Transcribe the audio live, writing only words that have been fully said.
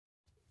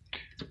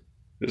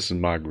This is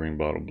my green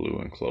bottle blue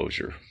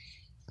enclosure.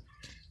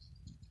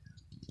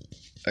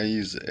 I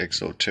use the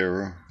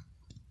Exoterra,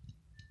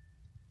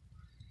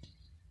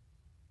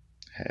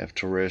 half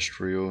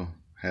terrestrial,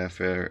 half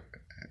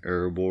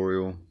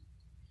arboreal.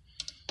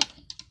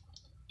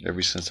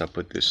 Ever since I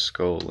put this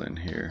skull in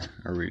here,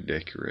 I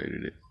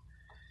redecorated it.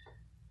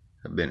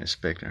 I've been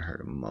expecting her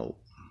to molt.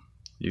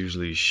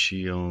 Usually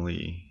she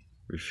only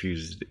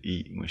refuses to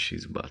eat when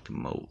she's about to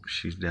molt.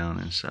 She's down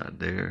inside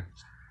there.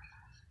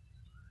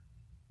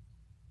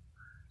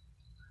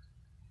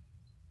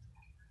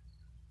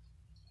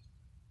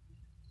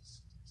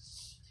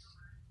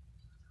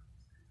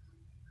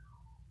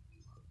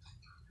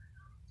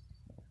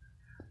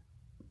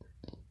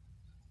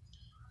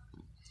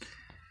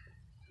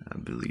 I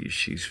believe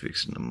she's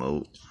fixing to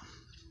molt.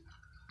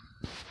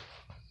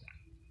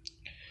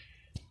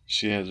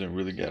 She hasn't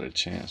really got a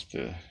chance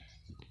to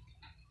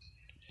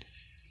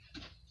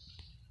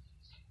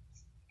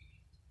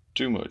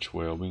do much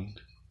whelping.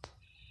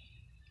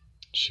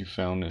 She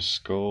found this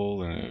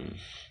skull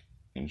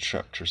and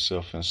trapped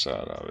herself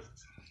inside of it.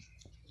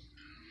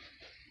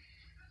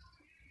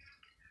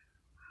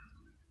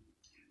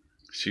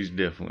 She's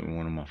definitely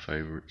one of my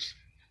favorites.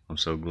 I'm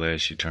so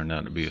glad she turned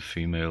out to be a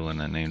female,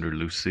 and I named her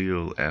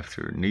Lucille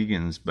after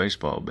Negan's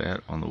baseball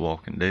bat on The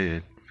Walking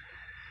Dead.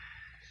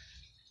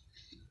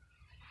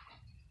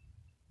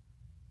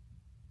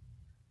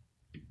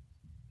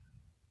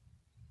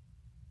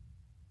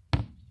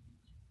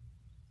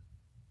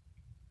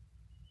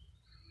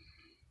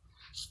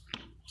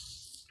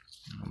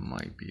 I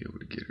might be able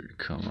to get her to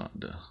come out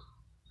though.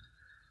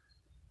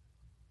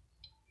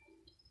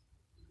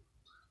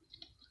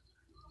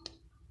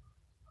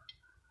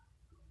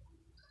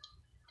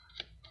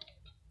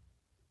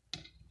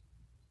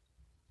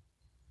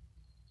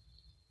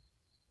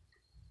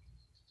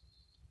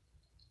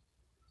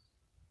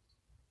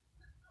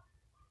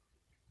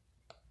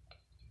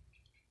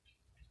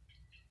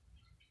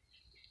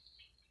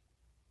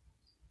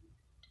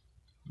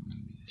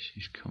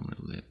 She's coming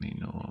to let me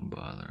know I'm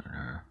bothering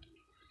her.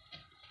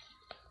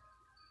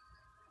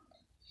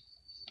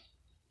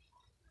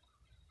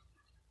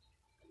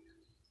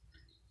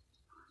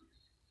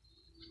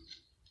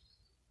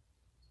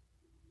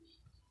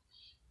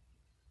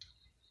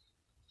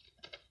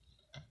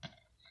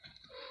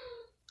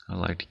 I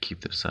like to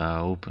keep this eye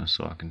open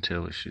so I can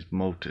tell if she's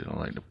molted. I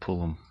like to pull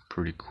them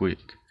pretty quick.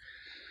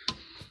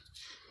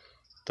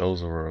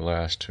 Those are her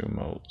last two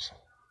molts.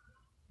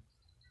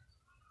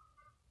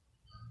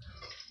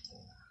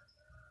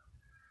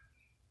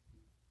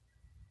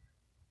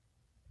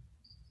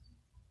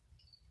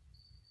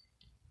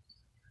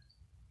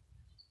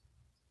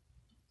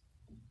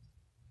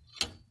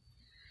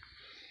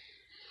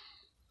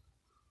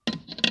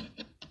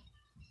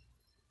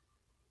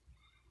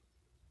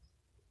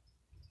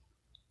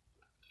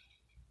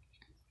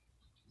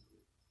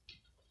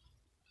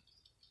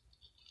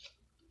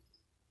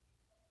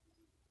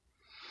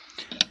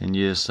 And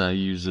yes, I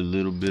use a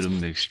little bit of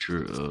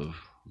mixture of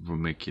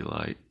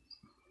vermiculite.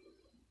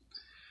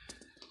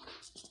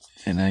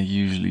 And I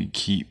usually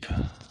keep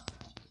her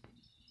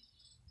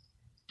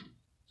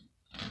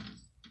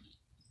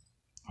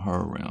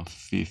around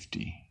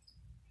 50.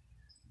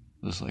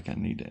 Looks like I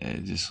need to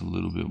add just a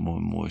little bit more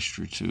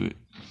moisture to it.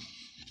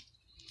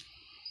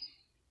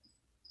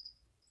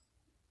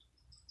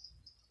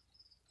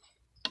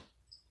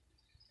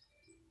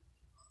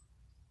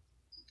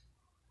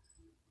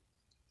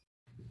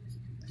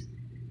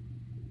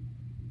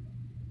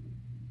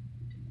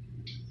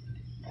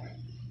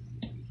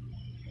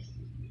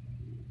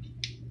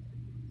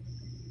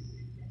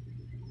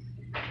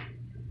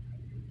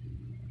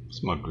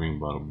 It's my green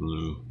bottle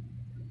blue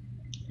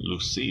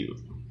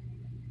Lucille.